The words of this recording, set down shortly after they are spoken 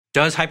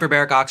Does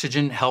hyperbaric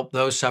oxygen help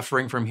those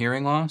suffering from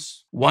hearing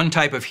loss? One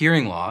type of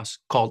hearing loss,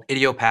 called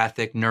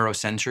idiopathic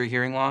neurosensory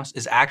hearing loss,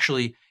 is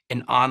actually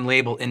an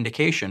on-label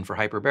indication for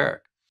hyperbaric.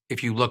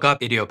 If you look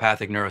up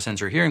idiopathic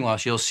neurosensory hearing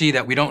loss, you'll see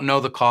that we don't know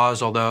the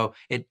cause, although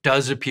it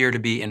does appear to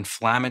be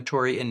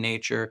inflammatory in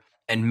nature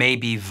and may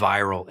be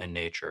viral in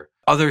nature.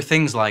 Other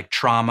things like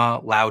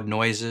trauma, loud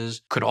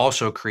noises could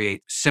also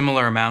create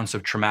similar amounts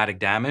of traumatic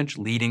damage,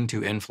 leading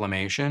to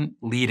inflammation,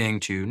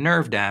 leading to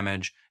nerve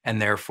damage,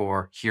 and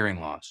therefore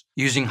hearing loss.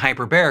 Using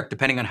hyperbaric,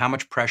 depending on how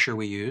much pressure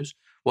we use,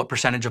 what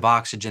percentage of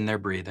oxygen they're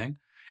breathing,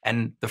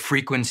 and the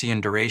frequency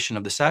and duration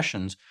of the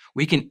sessions,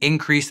 we can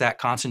increase that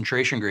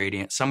concentration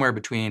gradient somewhere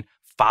between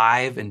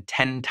 5 and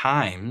 10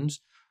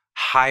 times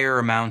higher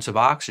amounts of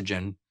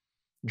oxygen,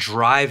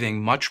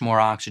 driving much more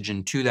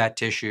oxygen to that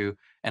tissue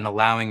and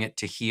allowing it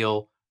to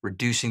heal,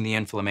 reducing the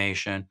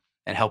inflammation,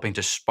 and helping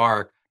to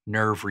spark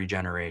nerve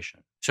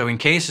regeneration. So in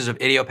cases of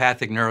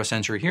idiopathic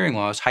neurosensory hearing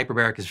loss,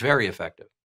 hyperbaric is very effective.